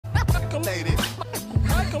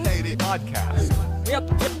Michaelated podcast. We're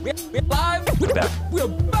live. We're back. We're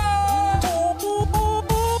back.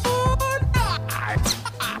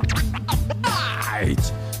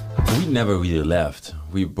 We never really left.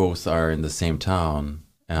 We both are in the same town,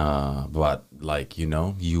 but like, you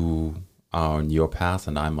know, you are on your path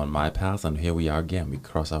and I'm on my path, and here we are again. We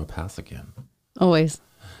cross our paths again. Always.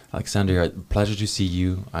 Alexandria, pleasure to see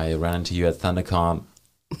you. I ran into you at ThunderCon,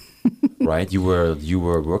 right? You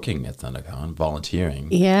were working at ThunderCon, volunteering.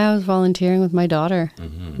 Yeah, I was volunteering with my daughter.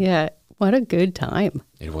 Mm-hmm. Yeah, what a good time.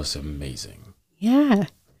 It was amazing. Yeah.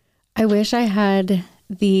 I wish I had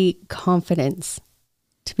the confidence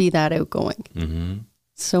to be that outgoing. Mm-hmm.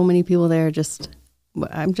 So many people there,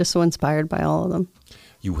 I'm just so inspired by all of them.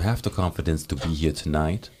 You have the confidence to be here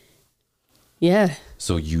tonight. Yeah.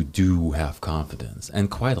 So you do have confidence,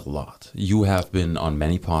 and quite a lot. You have been on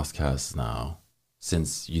many podcasts now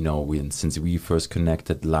since we first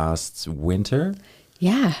connected last winter.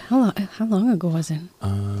 Yeah. How long ago was it?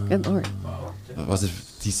 Good Lord. Was it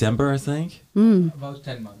December, I think? About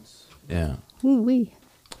 10 months. Yeah. Ooh-wee.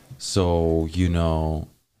 So, you know,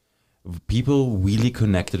 people really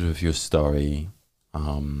connected with your story.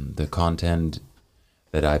 The content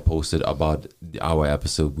that I posted about our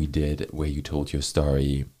episode we did where you told your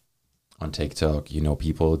story on TikTok, you know,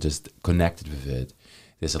 people just connected with it.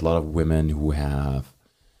 There's a lot of women who have,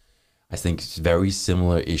 I think, very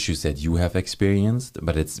similar issues that you have experienced,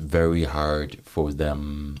 but it's very hard for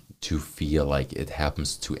them to feel like it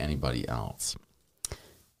happens to anybody else.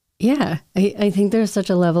 Yeah. I think there's such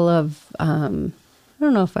a level of, I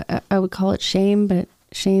don't know if I would call it shame, but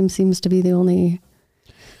shame seems to be the only...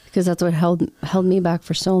 Because that's what held me back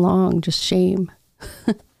for so long, just shame.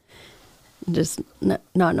 Just not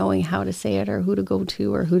knowing how to say it or who to go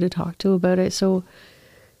to or who to talk to about it. So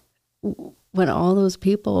when all those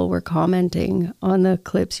people were commenting on the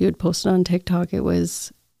clips you had posted on TikTok, it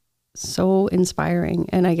was so inspiring.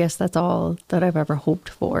 And I guess that's all that I've ever hoped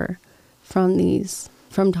for from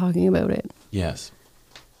talking about it. Yes.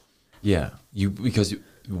 Yeah. Because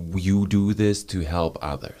you do this to help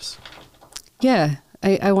others. Yeah.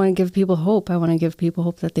 I want to give people hope. I want to give people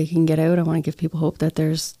hope that they can get out. I want to give people hope that there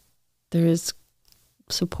is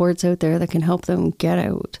supports out there that can help them get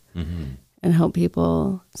out and help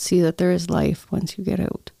people see that there is life once you get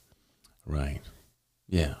out. Right.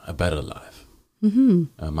 Yeah. A better life. Mm-hmm.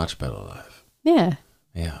 A much better life. Yeah.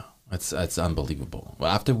 Yeah. It's unbelievable.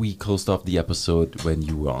 Well, after we closed off the episode when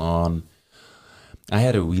you were on, I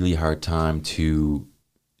had a really hard time to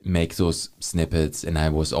make those snippets, and I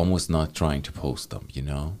was almost not trying to post them, you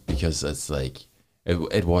know, because it's like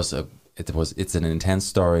it's an intense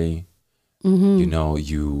story. You know,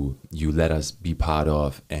 you let us be part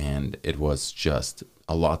of, and it was just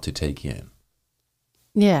a lot to take in.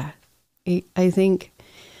 Yeah. I think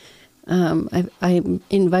I'm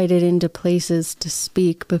invited into places to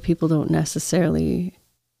speak, but people don't necessarily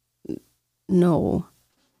know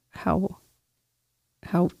how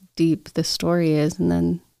deep the story is, and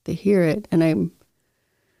then they hear it, and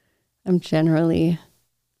I'm generally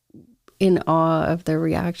in awe of their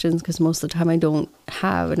reactions, because most of the time I don't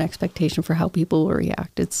have an expectation for how people will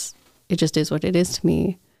react. It just is what it is to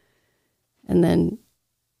me. And then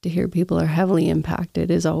to hear people are heavily impacted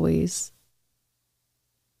is always,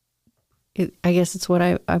 I guess it's what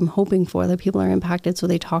I'm hoping for, that people are impacted so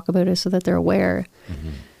they talk about it so that they're aware.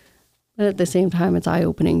 But at the same time, it's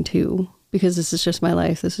eye-opening too, because this is just my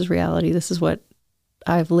life. This is reality. This is what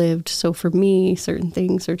I've lived. So for me, certain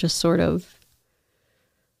things are just sort of,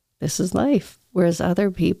 this is life. Whereas other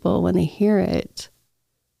people, when they hear it,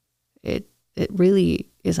 it really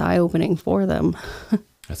is eye-opening for them.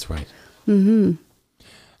 That's right. And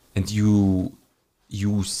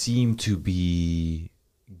you seem to be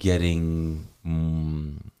getting,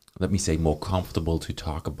 let me say, more comfortable to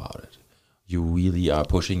talk about it. You really are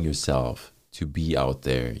pushing yourself to be out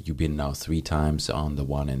there. You've been now 3 times on the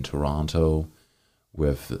one in Toronto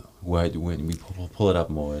with, when we pull it up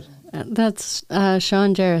more. That's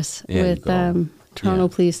Sean Jarris with Toronto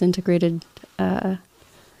Police Integrated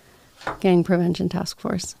Gang Prevention Task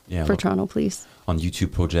Force for Toronto Police. On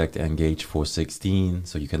YouTube project Engage 416,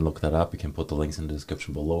 so you can look that up. You can put the links in the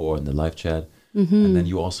description below or in the live chat. And then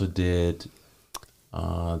you also did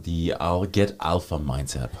the I'll Get Alpha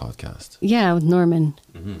Mindset podcast. Yeah, with Norman.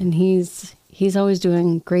 And he's always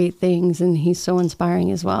doing great things, and he's so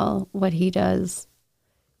inspiring as well, what he does.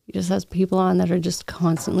 He just has people on that are just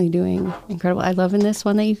constantly doing incredible. I love in this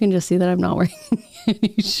one that you can just see that I'm not wearing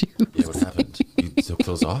any shoes. Yeah, what happened? You took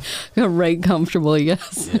those off? Got right comfortable,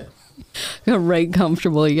 yes. Yeah. Got right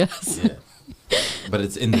comfortable, yes. Yeah. But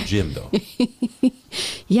it's in the gym though.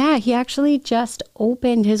 Yeah, he actually just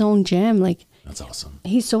opened his own gym. Like, That's awesome.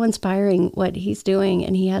 he's so inspiring what he's doing,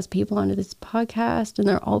 and he has people onto this podcast, and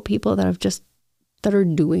they're all people that are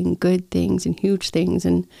doing good things and huge things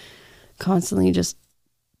and constantly just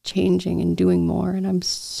changing and doing more. And I'm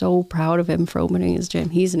so proud of him for opening his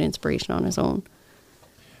gym. He's an inspiration on his own.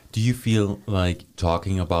 Do you feel like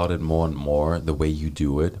talking about it more and more, the way you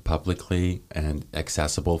do it publicly and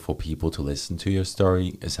accessible for people to listen to your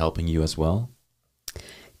story, is helping you as well?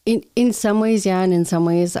 In some ways, yeah, and in some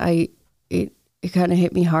ways, it kind of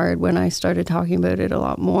hit me hard when I started talking about it a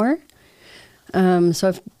lot more. So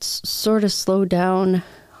I've sort of slowed down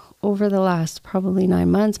over the last probably 9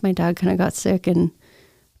 months. My dad kind of got sick and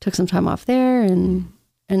took some time off there,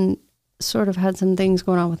 and sort of had some things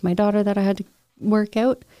going on with my daughter that I had to work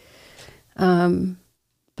out.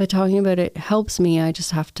 But talking about it helps me. I just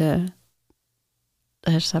have to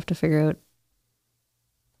figure out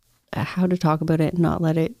how to talk about it and not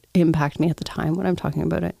let it impact me at the time when I'm talking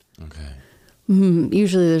about it. Okay.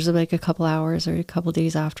 Usually there's like a couple hours or a couple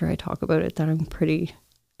days after I talk about it that I'm pretty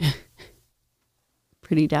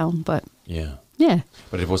down, but Yeah. yeah.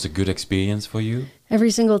 But it was a good experience for you? Every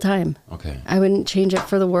single time. Okay. I wouldn't change it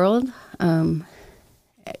for the world,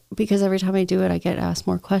 because every time I do it, I get asked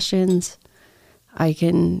more questions. I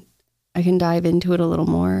can dive into it a little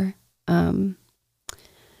more.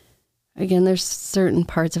 Again, there's certain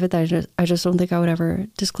parts of it that I just don't think I would ever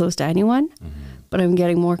disclose to anyone, but I'm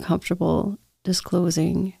getting more comfortable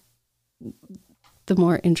disclosing the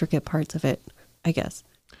more intricate parts of it, I guess.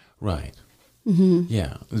 Right.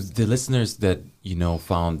 Yeah. The listeners that,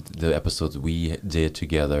 found the episodes we did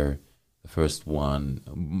together, the first one,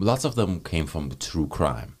 lots of them came from true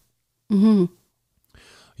crime.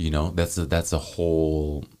 That's a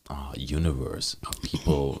whole universe of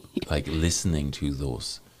people like listening to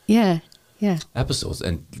those Yeah. episodes.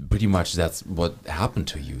 And pretty much that's what happened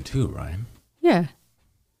to you too, right? Yeah.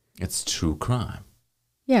 It's true crime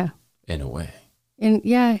Yeah. in a way. In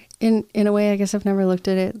a way, I guess I've never looked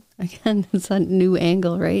at it. Again, it's a new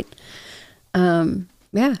angle, right?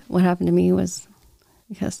 Yeah, what happened to me was,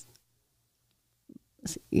 I guess,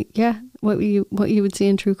 what you would see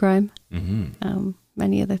in true crime.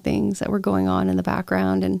 Many of the things that were going on in the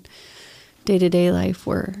background and day-to-day life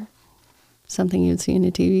were something you'd see in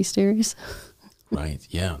a TV series. Right,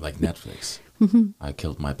 yeah, like Netflix. I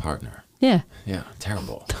killed my partner. Yeah. Yeah,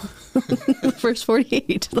 terrible. First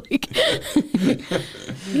 48, like,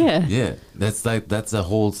 yeah. Yeah, that's a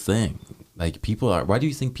whole thing. Like why do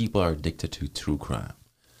you think people are addicted to true crime?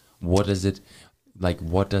 What does it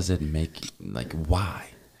make, like,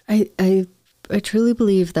 why? I truly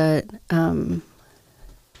believe that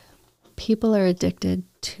people are addicted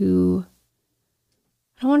to,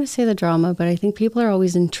 I don't want to say the drama, but I think people are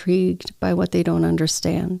always intrigued by what they don't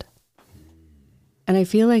understand. And I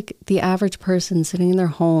feel like the average person sitting in their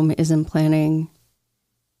home isn't planning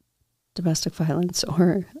domestic violence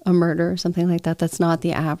or a murder or something like that. That's not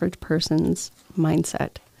the average person's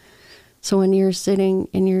mindset. So when you're sitting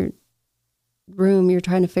in your room, you're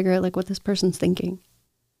trying to figure out like what this person's thinking.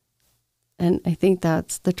 And I think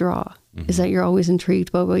that's the draw, is that you're always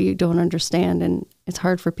intrigued by what you don't understand. And it's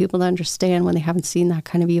hard for people to understand when they haven't seen that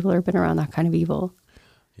kind of evil or been around that kind of evil.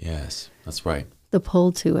 Yes, that's right. The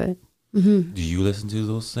pull to it. Do you listen to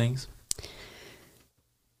those things?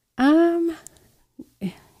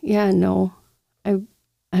 Yeah, no. I'm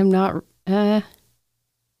not,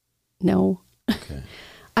 no. Okay.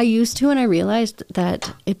 I used to, and I realized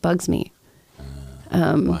that it bugs me.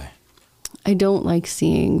 Why? I don't like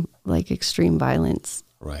seeing like extreme violence.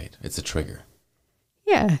 Right. It's a trigger.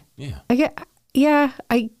 Yeah. Yeah.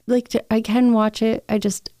 I like to, I can watch it.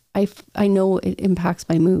 I know it impacts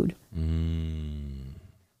my mood.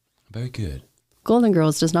 Very good. Golden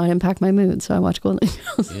Girls does not impact my mood, so I watch Golden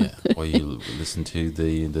Girls. Yeah. Or you listen to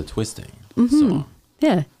the Twisting song.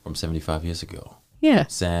 Yeah. From 75 years ago. Yeah.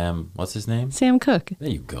 Sam, what's his name? Sam Cooke. There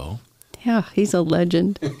you go. Yeah, he's a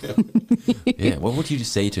legend. Yeah. What would you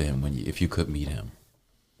say to him if you could meet him?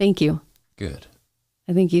 Thank you. Good.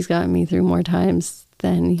 I think he's gotten me through more times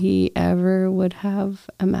than he ever would have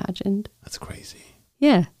imagined. That's crazy.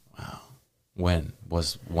 Yeah. Wow. When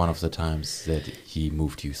was one of the times that he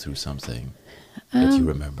moved you through something that you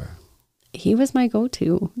remember? He was my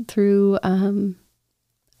go-to through a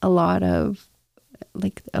lot of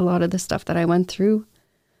the stuff that I went through.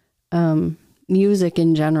 Music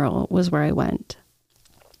in general was where I went,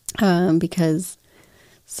 because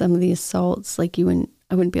some of the assaults, like I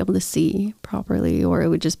wouldn't be able to see properly, or it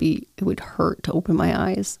would hurt to open my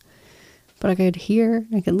eyes, but I could hear,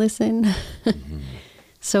 I could listen.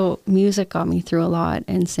 So music got me through a lot,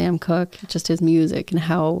 and Sam Cooke, just his music and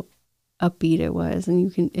how upbeat it was,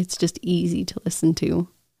 and it's just easy to listen to.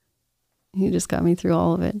 He just got me through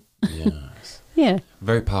all of it. Yes. Yeah.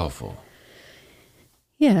 Very powerful.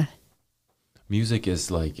 Yeah. Music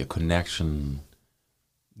is like a connection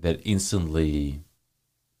that instantly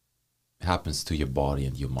happens to your body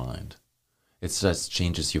and your mind. It just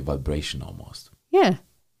changes your vibration almost. Yeah.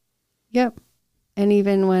 Yep. And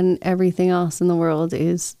even when everything else in the world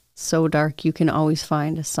is so dark, you can always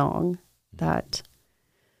find a song that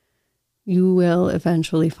you will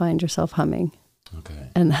eventually find yourself humming. Okay.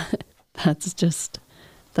 And that's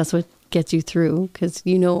what gets you through. Because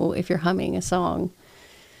you know, if you're humming a song,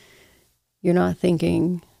 you're not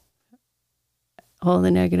thinking all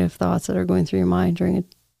the negative thoughts that are going through your mind during a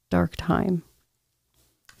dark time.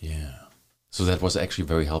 Yeah. So that was actually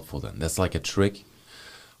very helpful then. That's like a trick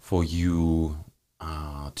for you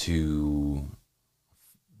to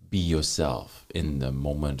be yourself in the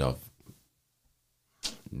moment of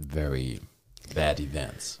very bad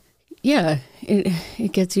events. Yeah,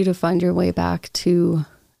 it gets you to find your way back to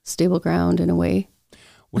stable ground in a way.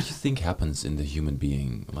 What do you think happens in the human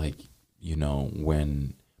being? Like, you know,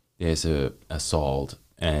 when there's a assault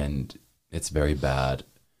and it's very bad,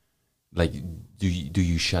 like, do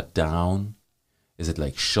you shut down? Is it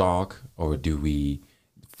like shock, or do we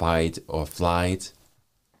fight or flight?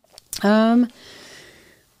 I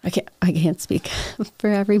can't speak for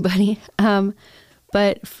everybody.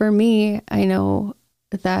 But for me, I know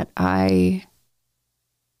that I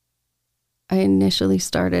initially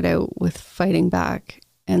started out with fighting back,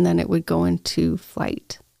 and then it would go into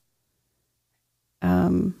flight.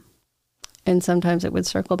 And sometimes it would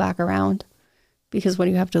circle back around, because what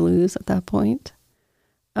do you have to lose at that point?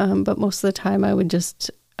 But most of the time I would just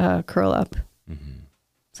curl up. Mm-hmm.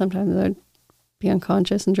 Sometimes I'd be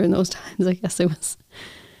unconscious, and during those times, I guess it was.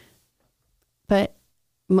 But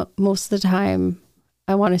most of the time,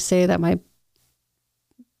 I want to say that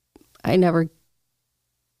I never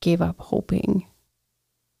gave up hoping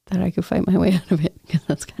that I could fight my way out of it, because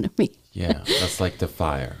that's kind of me. Yeah, that's like the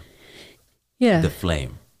fire. Yeah. The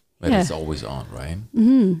flame that is always on, right?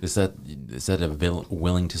 Mm-hmm. Is that a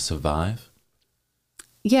willing to survive?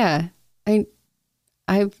 Yeah. I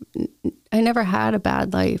never had a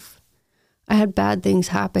bad life. I had bad things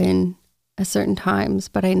happen at certain times,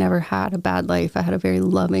 but I never had a bad life. I had a very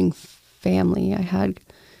loving family. I had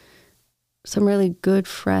some really good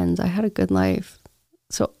friends. I had a good life.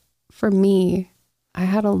 So for me, I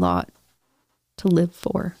had a lot to live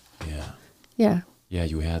for. Yeah. Yeah. Yeah,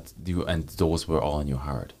 and those were all in your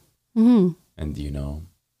heart. Mm-hmm. And, you know,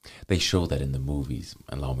 they show that in the movies.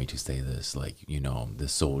 Allow me to say this, like, you know, the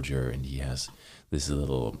soldier, and he has this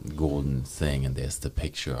little golden thing, and there's the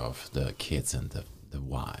picture of the kids and the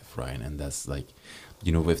wife, right? And that's like,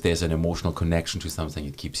 you know, if there's an emotional connection to something,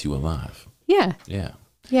 it keeps you alive. Yeah. Yeah.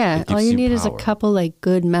 Yeah. All you need is a power. couple like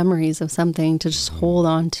good memories of something to just hold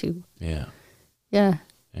on to. Yeah. Yeah.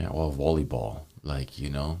 Yeah. Or volleyball, like, you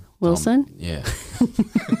know. Wilson? Yeah.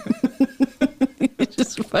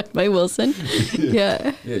 Just fight by Wilson.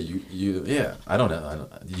 Yeah. Yeah. You. Yeah. I don't know.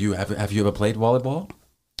 Have you ever played volleyball?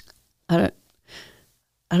 I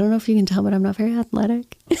don't know if you can tell, but I'm not very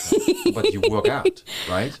athletic. But you work out,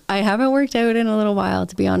 right? I haven't worked out in a little while,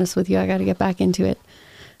 to be honest with you. I got to get back into it.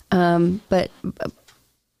 But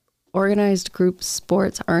organized group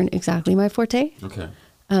sports aren't exactly my forte. Okay.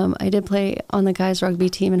 I did play on the guys rugby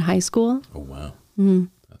team in high school. Oh, wow. Mm-hmm.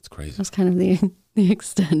 That's crazy. That's kind of the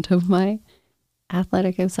extent of my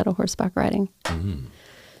athletic outside of horseback riding. Mm-hmm.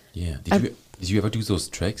 Yeah. Did you ever do those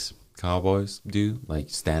tricks cowboys do, like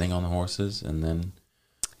standing on the horses and then?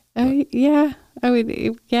 Yeah, I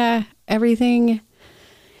would. Yeah, everything.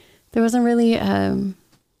 There wasn't really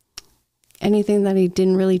anything that I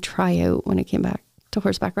didn't really try out when it came back to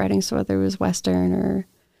horseback riding. So whether it was Western or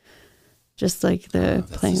just like the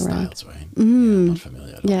playing the around. styles, right? Mm. Yeah, I'm not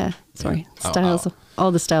familiar at all. Yeah, sorry. Yeah. Styles,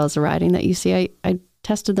 all the styles of riding that you see. I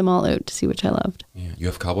tested them all out to see which I loved. Yeah. You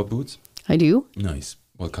have cowboy boots? I do. Nice.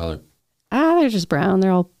 What color? They're just brown.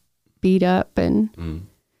 They're all beat up and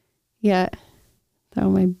yeah. They're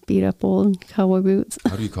all my beat up old cowboy boots.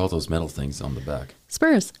 How do you call those metal things on the back?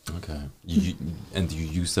 Spurs. Okay. And you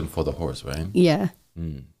use them for the horse, right? Yeah.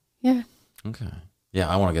 Mm. Yeah. Okay. Yeah,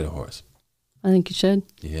 I want to get a horse. I think you should.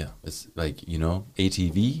 Yeah. It's like, you know,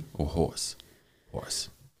 ATV or horse? Horse.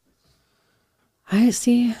 I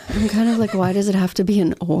see. I'm kind of like, why does it have to be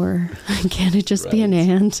an or? Can't it just be an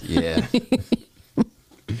and? Yeah.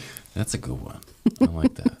 That's a good one. I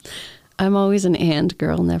like that. I'm always an and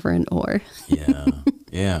girl, never an or. Yeah.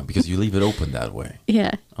 Yeah, because you leave it open that way.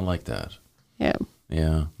 Yeah. I like that. Yeah.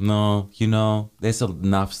 Yeah. No, there's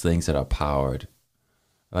enough things that are powered.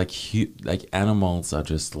 Like animals are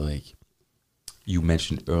just like, you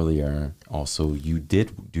mentioned earlier, also, you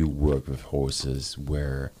did do work with horses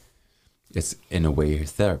where it's in a way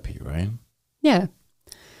therapy, right? Yeah.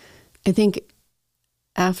 I think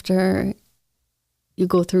after you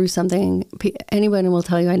go through something, anyone will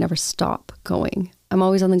tell you I never stop going. I'm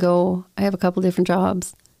always on the go. I have a couple different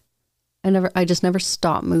jobs. I just never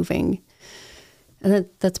stop moving. And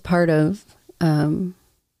that's part of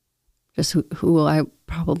just who I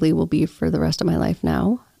probably will be for the rest of my life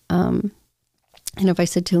now. And if I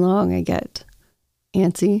sit too long, I get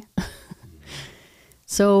antsy.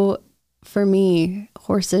 So for me,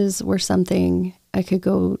 horses were something I could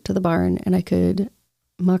go to the barn and I could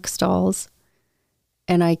muck stalls,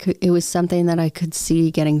 and it was something that I could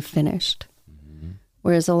see getting finished. Mm-hmm.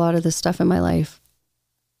 Whereas a lot of the stuff in my life,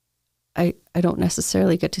 I don't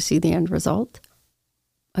necessarily get to see the end result.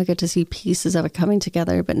 I get to see pieces of it coming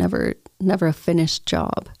together, but never a finished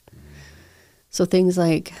job. So things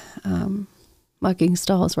like mucking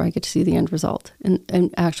stalls, where I get to see the end result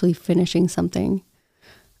and actually finishing something,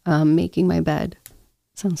 making my bed.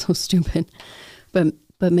 Sounds so stupid, but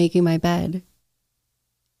making my bed,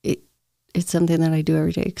 it's something that I do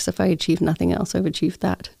every day, because if I achieve nothing else, I've achieved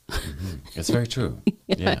that. Mm-hmm. It's very true.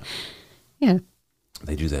 Yeah.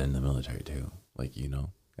 They do that in the military too. Like,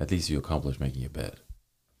 at least you accomplish making your bed.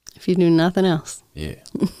 If you do nothing else. Yeah.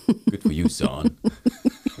 Good for you, son.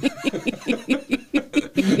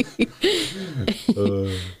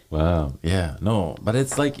 Wow. Yeah. No, but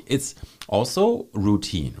it's also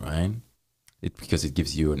routine, right? Because it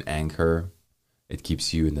gives you an anchor. It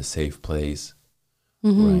keeps you in a safe place,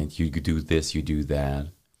 right? You do this, you do that.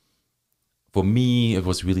 For me, it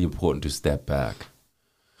was really important to step back.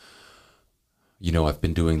 I've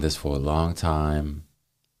been doing this for a long time.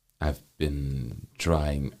 I've been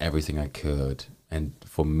trying everything I could. And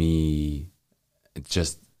for me, it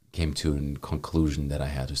just came to a conclusion that I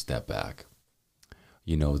had to step back.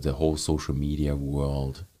 The whole social media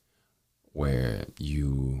world, where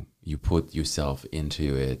you put yourself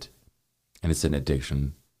into it, and it's an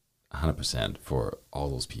addiction, 100% for all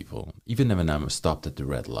those people. Even when I'm stopped at the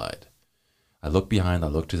red light, I look behind, I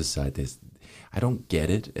look to the side. I don't get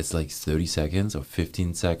it. It's like 30 seconds or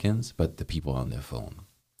 15 seconds, but the people on their phone.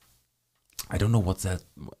 I don't know what's that.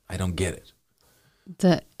 I don't get it.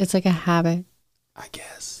 It's like a habit. I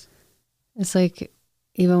guess. It's like,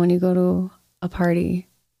 even when you go to a party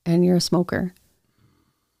and you're a smoker,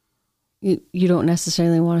 you don't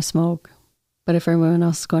necessarily want to smoke, but if everyone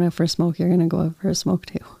else is going out for a smoke, you're going to go out for a smoke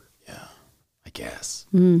too. Yeah, I guess.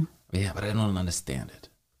 Yeah, but I don't understand it.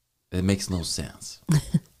 It makes no sense.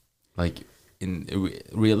 Like,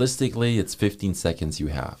 realistically, it's 15 seconds you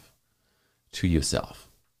have to yourself,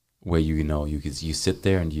 where you sit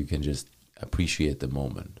there and you can just appreciate the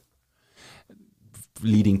moment.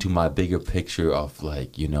 Leading to my bigger picture of I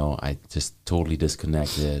just totally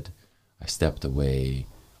disconnected. I stepped away.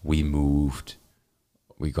 We moved.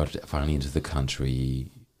 We got finally into the country,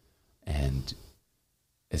 and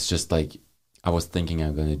it's just like, I was thinking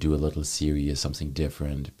I'm going to do a little series, something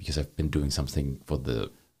different, because I've been doing something for the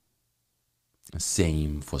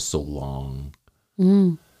same for so long.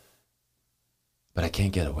 But I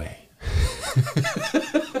can't get away.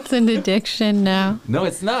 It's an addiction now. No,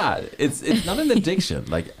 it's not. It's not an addiction.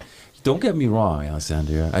 Like, don't get me wrong,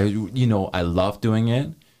 Alexandria. I love doing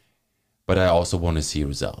it, but I also want to see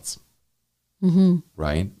results.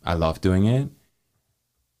 Right? I love doing it,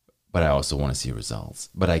 but I also want to see results.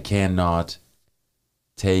 But I cannot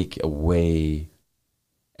take away.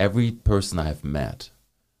 Every person I've met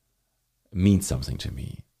means something to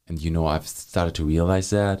me. And I've started to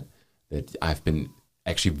realize that I've been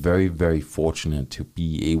actually very, very fortunate to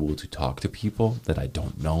be able to talk to people that I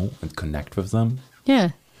don't know and connect with them. Yeah.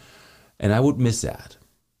 And I would miss that.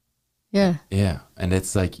 Yeah. Yeah. And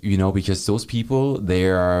it's like, because those people,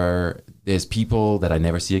 there's people that I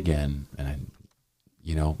never see again. And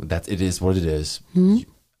it is what it is.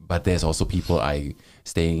 But there's also people I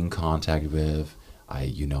stay in contact with.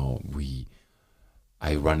 I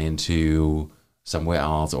run into somewhere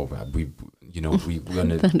else, or we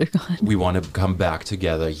want to come back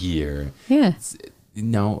together here. Yeah.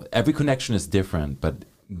 Every connection is different, but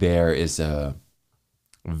there is a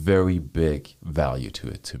very big value to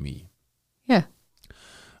it to me. Yeah.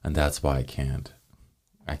 And that's why I can't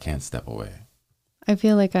step away. I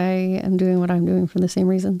feel like I am doing what I'm doing for the same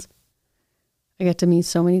reasons. I get to meet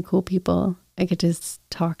so many cool people. I get to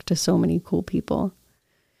talk to so many cool people.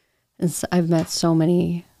 And so I've met so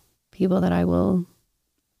many people that I will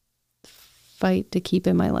fight to keep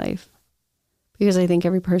in my life. Because I think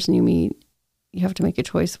every person you meet you have to make a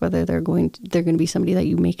choice whether they're going to be somebody that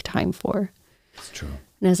you make time for. It's true.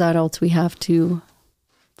 And as adults, we have to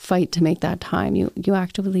fight to make that time. You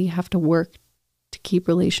actively have to work to keep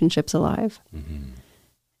relationships alive. Mm-hmm.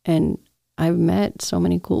 And I've met so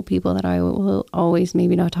many cool people that I will always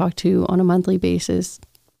maybe not talk to on a monthly basis,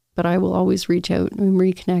 but I will always reach out and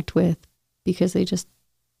reconnect with because they just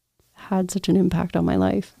had such an impact on my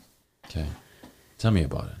life. Okay. Tell me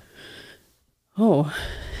about it. Oh,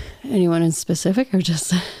 anyone in specific or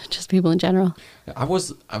just people in general? I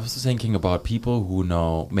was thinking about people who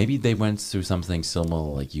know, maybe they went through something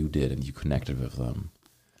similar like you did and you connected with them.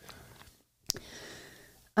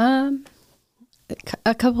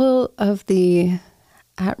 A couple of the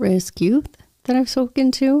at-risk youth that I've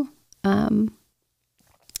spoken to,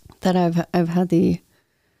 that I've had the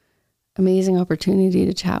amazing opportunity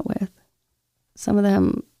to chat with. Some of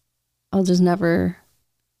them I'll just never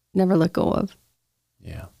let go of.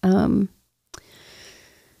 Yeah.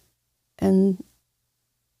 And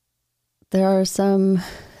there are some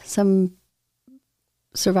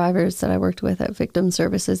survivors that I worked with at victim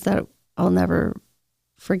services that I'll never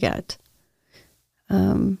forget.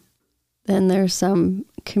 Then there's some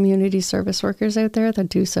community service workers out there that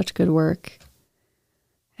do such good work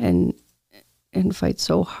and fight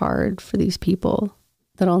so hard for these people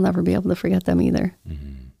that I'll never be able to forget them either.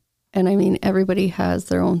 Mm-hmm. And I mean, everybody has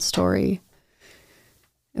their own story,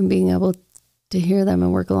 and being able to hear them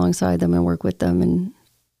and work alongside them and work with them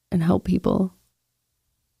and help people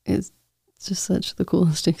is just such the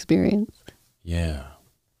coolest experience. Yeah.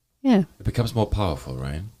 Yeah. It becomes more powerful,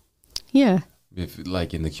 right? Yeah. If,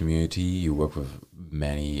 like in the community, you work with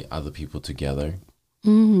many other people together.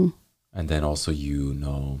 Mm-hmm. And then also,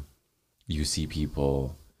 you see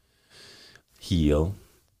people heal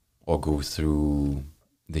or go through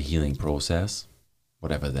the healing process,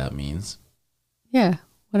 whatever that means. Yeah.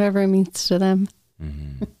 Whatever it means to them.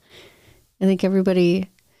 Mm-hmm. I think everybody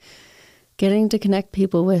getting to connect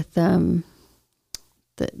people with the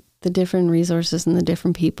different resources and the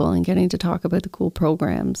different people and getting to talk about the cool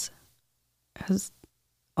programs has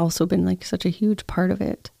also been like such a huge part of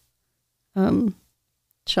it.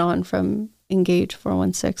 Sean from Engage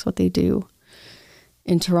 416, what they do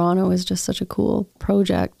in Toronto is just such a cool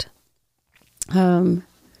project. All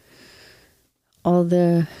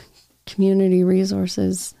the community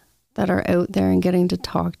resources that are out there and getting to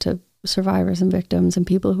talk to survivors and victims and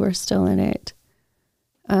people who are still in it,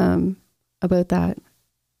 about that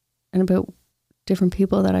and about different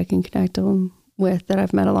people that I can connect them with that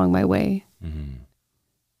I've met along my way. Mm-hmm.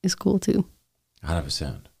 Is cool too.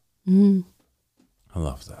 100%. Mm. I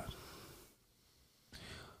love that.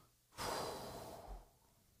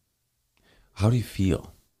 How do you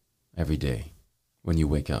feel every day when you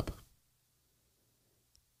wake up?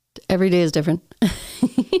 Every day is different.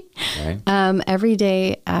 Right? Every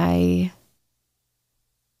day I'm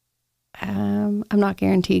not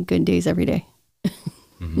guaranteed good days every day.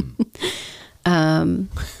 Mm-hmm.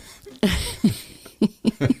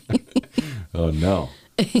 Oh no.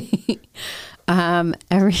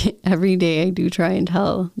 Every day I do try and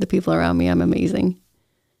tell the people around me I'm amazing.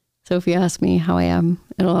 So if you ask me how I am,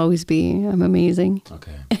 it'll always be I'm amazing.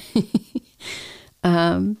 Okay.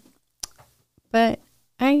 But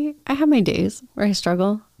I have my days where I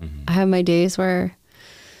struggle. Mm-hmm. I have my days where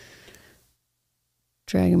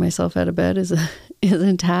dragging myself out of bed is a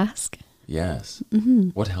task. Yes. Mm-hmm.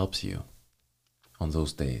 What helps you on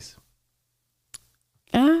those days?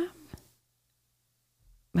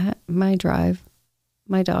 My drive,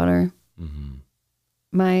 my daughter,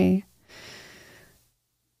 Mm-hmm. I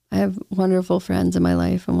have wonderful friends in my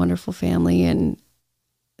life and wonderful family, and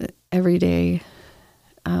every day,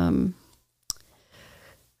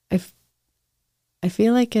 I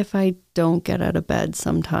feel like if I don't get out of bed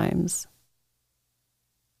sometimes,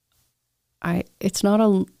 it's not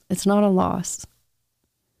a loss.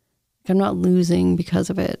 I'm not losing because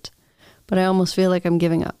of it, but I almost feel like I'm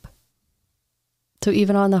giving up. So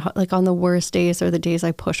even on the worst days or the days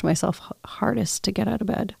I push myself hardest to get out of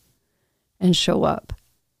bed and show up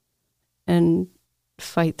and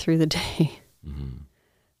fight through the day,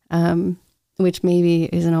 Mm-hmm. Which maybe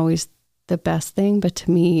isn't always the best thing, but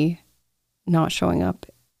to me, not showing up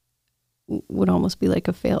would almost be like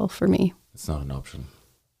a fail for me. It's not an option.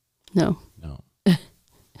 No. No.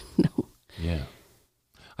 No. Yeah.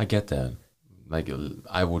 I get that. Like,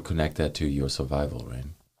 I would connect that to your survival, right?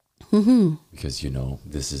 Mm-hmm. Because,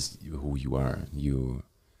 this is who you are. You,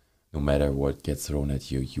 no matter what gets thrown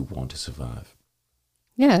at you, you want to survive.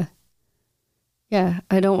 Yeah. Yeah.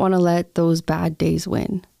 I don't want to let those bad days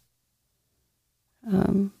win.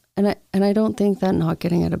 And I don't think that not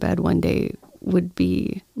getting out of bed one day would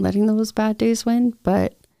be letting those bad days win,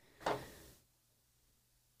 but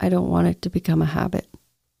I don't want it to become a habit,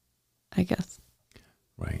 I guess.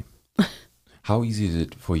 Right. How easy is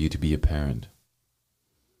it for you to be a parent?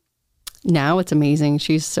 Now it's amazing.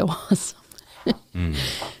 She's so awesome.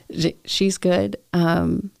 She's good.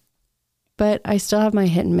 But I still have my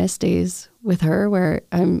hit and miss days with her where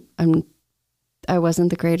I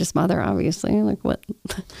wasn't the greatest mother, obviously. Like what?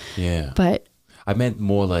 Yeah. But I meant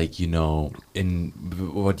more like, in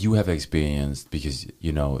what you have experienced, because,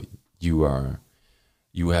 you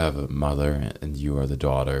have a mother and you are the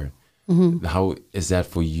daughter. Mm-hmm. How is that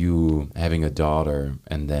for you, having a daughter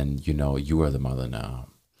and then, you are the mother now?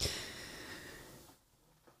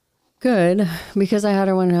 Good, because I had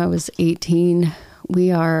her when I was 18. We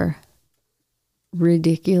are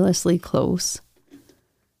ridiculously close.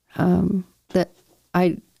 That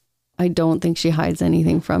I don't think she hides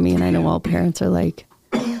anything from me, and I know all parents are like,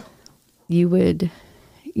 you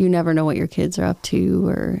never know what your kids are up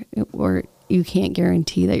to, or you can't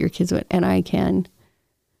guarantee that your kids would, and I can.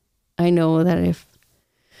 I know that if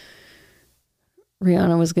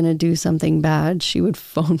Rihanna was going to do something bad, she would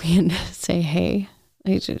phone me and say, hey.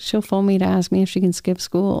 She'll phone me to ask me if she can skip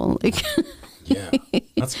school. Like, yeah,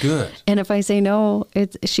 that's good. And if I say no,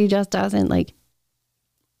 she just doesn't. Like,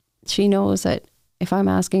 she knows that if I'm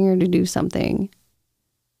asking her to do something,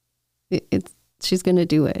 she's going to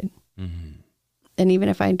do it. Mm-hmm. And even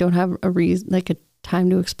if I don't have a reason, like a time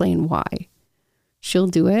to explain why, she'll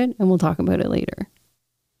do it, and we'll talk about it later.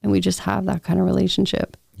 And we just have that kind of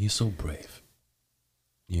relationship. You're so brave.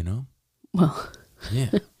 Well, yeah.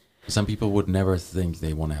 Some people would never think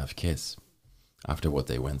they want to have kids after what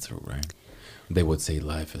they went through, right? They would say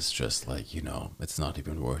life is just like, it's not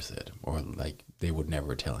even worth it. Or like they would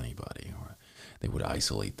never tell anybody, or they would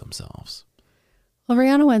isolate themselves. Well,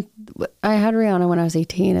 I had Rihanna when I was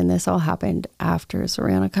 18, and this all happened after. So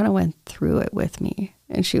Rihanna kind of went through it with me,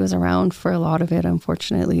 and she was around for a lot of it,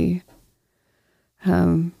 unfortunately.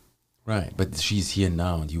 Right. But she's here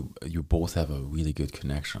now, and you both have a really good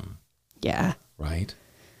connection. Yeah. Right?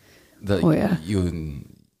 Yeah.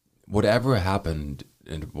 Whatever happened,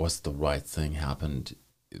 and it was the right thing, happened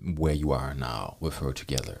where you are now with her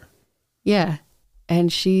together. Yeah.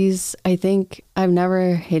 And I think I've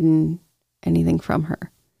never hidden anything from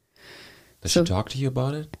her. Does she talk to you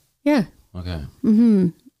about it? Yeah. Okay.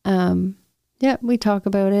 Mm-hmm. Yeah, we talk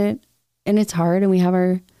about it, and it's hard, and we have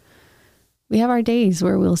our days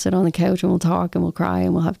where we'll sit on the couch and we'll talk and we'll cry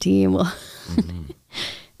and we'll have tea and we'll mm-hmm.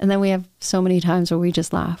 And then we have so many times where we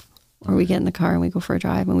just laugh, or we get in the car and we go for a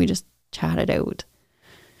drive and we just chat it out.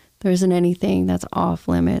 There isn't anything that's off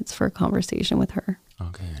limits for a conversation with her.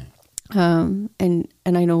 Okay. And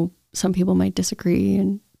I know some people might disagree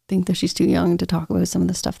and think that she's too young to talk about some of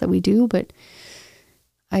the stuff that we do, but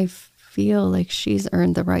I feel like she's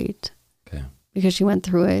earned the right. Okay. Because she went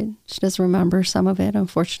through it. She does remember some of it,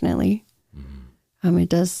 unfortunately. Mm-hmm. It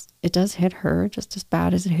does hit her just as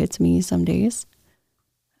bad as it hits me some days.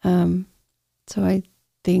 So I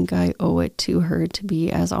think I owe it to her to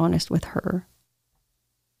be as honest with her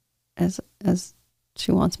as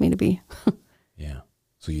she wants me to be. Yeah.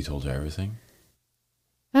 So you told her everything?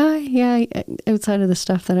 Yeah, outside of the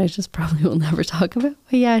stuff that I just probably will never talk about.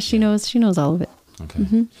 But yeah, she knows all of it. Okay.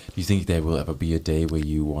 Mm-hmm. Do you think there will ever be a day where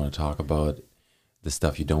you want to talk about the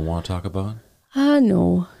stuff you don't want to talk about?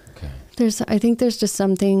 No. Okay. I think there's just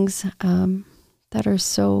some things that are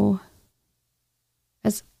so,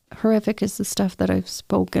 as horrific as the stuff that I've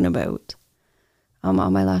spoken about on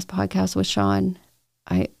my last podcast with Sean.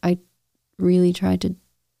 I really tried to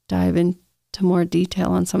dive into more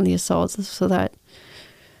detail on some of the assaults so that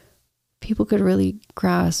people could really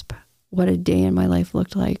grasp what a day in my life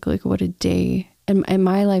looked like what a day. And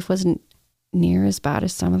my life wasn't near as bad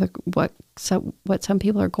as some of what some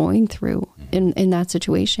people are going through in that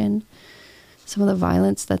situation. Some of the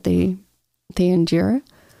violence that they endure.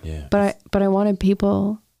 Yeah. But I wanted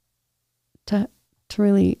people to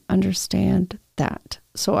really understand that.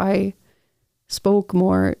 So I spoke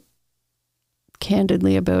more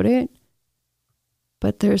candidly about it.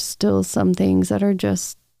 But there's still some things that are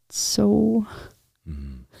just so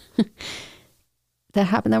that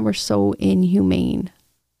happened that were so inhumane.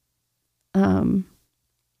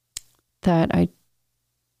 That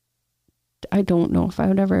I don't know if I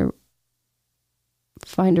would ever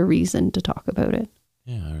find a reason to talk about it.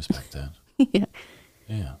 Yeah, I respect that. Yeah.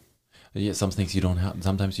 Yeah. Yeah, sometimes you don't have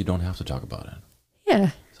to talk about it.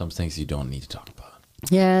 Yeah. Some things you don't need to talk about.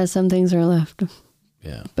 Yeah, some things are left.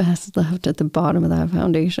 Yeah. Best left at the bottom of that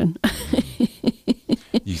foundation.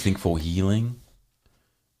 You think for healing,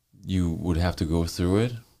 you would have to go through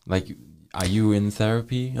it? Like, are you in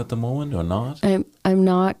therapy at the moment or not? I'm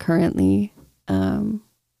not currently. I'm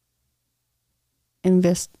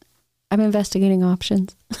investigating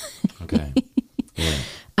options. Okay.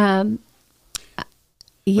 Yeah.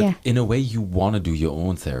 Yeah. But in a way, you want to do your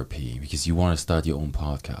own therapy because you want to start your own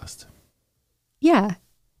podcast. Yeah.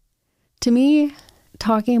 To me,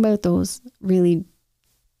 talking about those really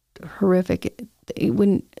horrific,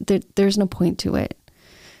 there's no point to it.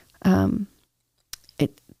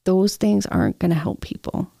 Those things aren't going to help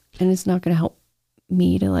people, and it's not going to help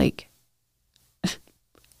me to like,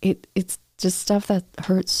 it's just stuff that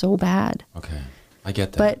hurts so bad. Okay. I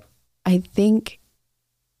get that. But I think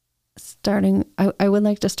I would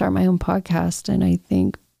like to start my own podcast, and I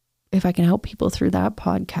think if I can help people through that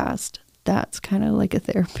podcast, that's kind of like a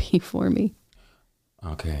therapy for me.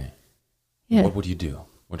 Okay. Yeah. What would you do?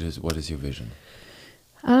 What is your vision?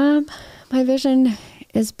 My vision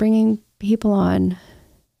is bringing people on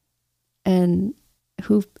and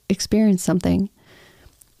who've experienced something.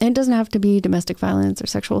 And it doesn't have to be domestic violence or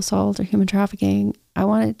sexual assault or human trafficking. I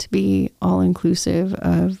want it to be all inclusive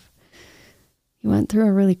of, you went through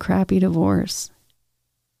a really crappy divorce.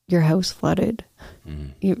 Your house flooded.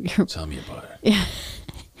 Tell me about it. Yeah.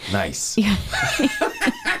 Nice. Yeah.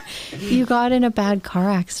 You got in a bad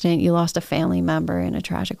car accident. You lost a family member in a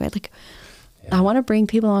tragic way. Like, yeah. I want to bring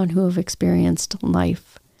people on who have experienced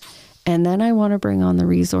life. And then I want to bring on the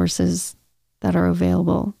resources that are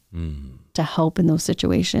available to help in those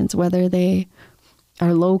situations, whether they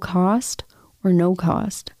are low cost or no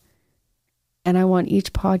cost. And I want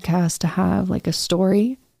each podcast to have like a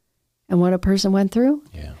story and what a person went through,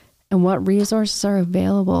 and what resources are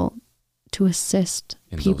available to assist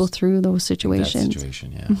people through those situations. That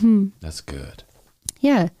situation, yeah. That's good.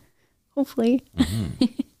 Yeah, hopefully.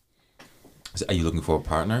 So are you looking for a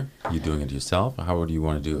partner? Are you doing it yourself? Or how do you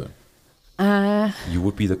want to do it? You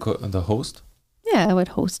would be the host? Yeah, I would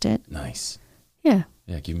host it. Nice. Yeah.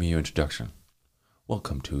 Yeah, give me your introduction.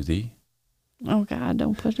 Welcome to the... Oh God,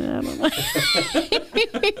 don't put it out on my...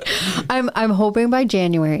 I'm hoping by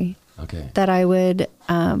January that I would...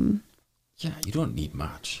 Yeah, you don't need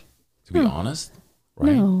much, to be honest,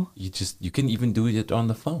 right? No. You can even do it on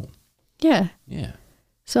the phone. Yeah. Yeah.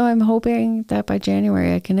 So I'm hoping that by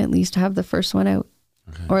January I can at least have the first one out.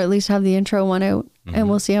 Okay. Or at least have the intro one out, and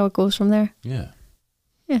we'll see how it goes from there. Yeah.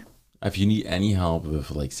 Yeah. If you need any help with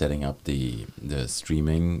like setting up the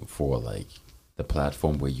streaming for like the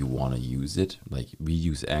platform where you want to use it, like we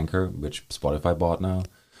use Anchor, which Spotify bought now.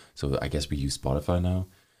 So I guess we use Spotify now.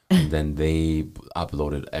 And then they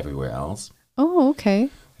upload it everywhere else. Oh, okay.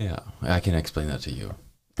 Yeah. I can explain that to you.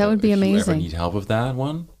 That would be amazing. If you ever need help with that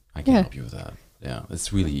one, I can help you with that. Yeah.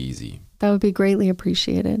 It's really easy. That would be greatly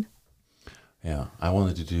appreciated. Yeah, I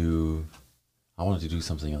wanted to do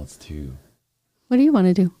something else too. What do you want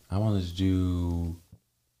to do? I wanted to do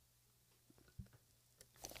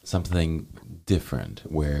something different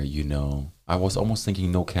where, I was almost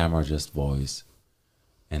thinking no camera, just voice.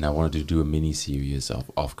 And I wanted to do a mini series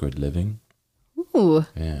of off-grid living. Ooh.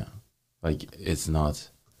 Yeah. Like it's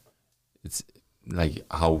like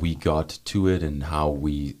how we got to it and how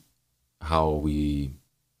we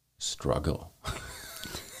struggle.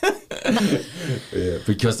 Yeah,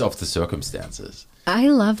 because of the circumstances. I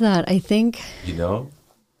love that. I think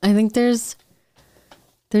there's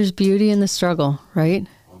beauty in the struggle, right?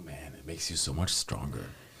 Oh man, it makes you so much stronger.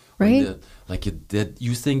 Right?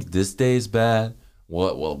 You think this day is bad?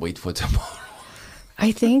 Well, wait for tomorrow.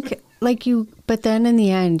 I think but then in the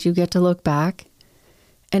end you get to look back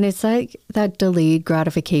and it's like that delayed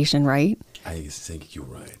gratification, right? I think you're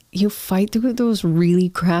right. You fight through those really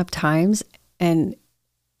crap times, and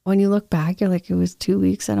when you look back, you're like, it was 2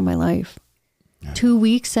 weeks out of my life. 2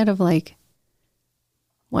 weeks out of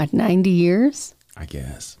 90 years? I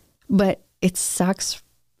guess. But it sucks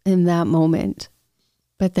in that moment.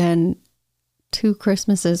 But then 2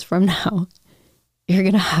 Christmases from now, you're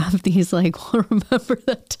going to have these we'll remember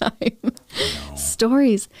that time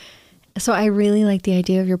stories. So I really like the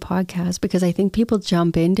idea of your podcast because I think people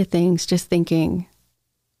jump into things just thinking,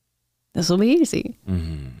 this will be easy.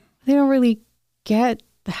 Mm-hmm. They don't really get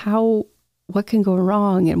what can go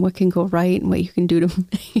wrong and what can go right and what you can do to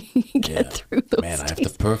get through those days.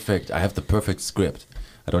 I have the perfect script.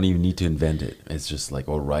 I don't even need to invent it. It's just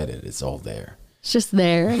or write it. It's all there. It's just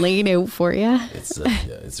there, laying out for you. It's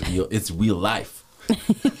real. It's real life.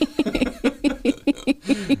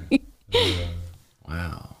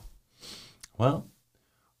 Wow. Well,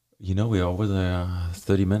 we're over the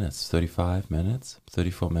 30 minutes, 35 minutes,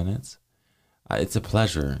 34 minutes. It's a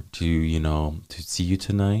pleasure to see you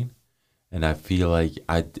tonight. And I feel like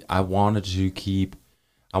I wanted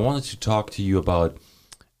to talk to you about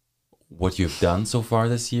what you've done so far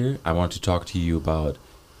this year. I wanted to talk to you about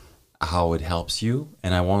how it helps you,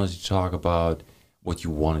 and I wanted to talk about what you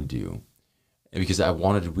want to do. Because I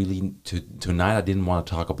wanted really to tonight. I didn't want to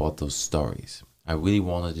talk about those stories. I really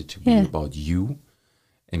wanted it to be about you,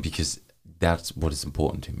 and because that's what is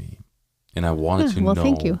important to me. And I wanted to know.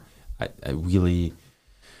 Thank you. I really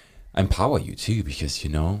empower you too, because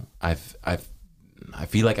I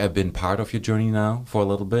feel like I've been part of your journey now for a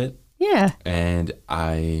little bit. Yeah. And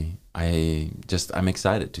I'm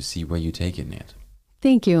excited to see where you take it.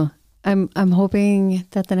 Thank you. I'm hoping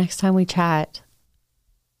that the next time we chat,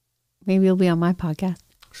 maybe you'll be on my podcast.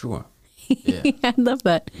 Sure. Yeah. I love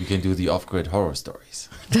that. You can do the off-grid horror stories.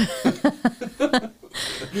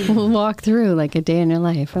 We'll walk through like a day in your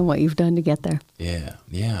life and what you've done to get there. Yeah.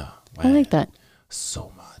 Yeah. Wow. I like that.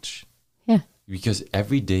 So much. Yeah. Because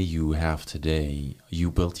every day you have today, you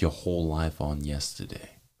built your whole life on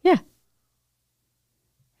yesterday. Yeah.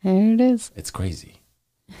 There it is. It's crazy.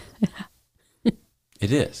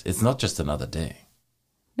 It is. It's not just another day.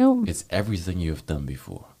 No. It's everything you have done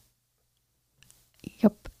before.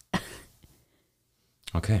 Yep.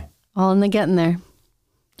 Okay. All in the getting there.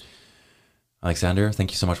 Alexandria,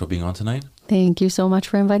 thank you so much for being on tonight. Thank you so much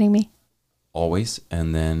for inviting me. Always.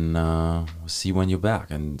 And then we'll see when you're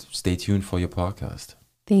back. And stay tuned for your podcast.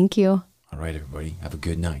 Thank you. All right, everybody. Have a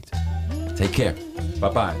good night. Take care.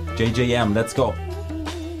 Bye-bye. JJM, let's go.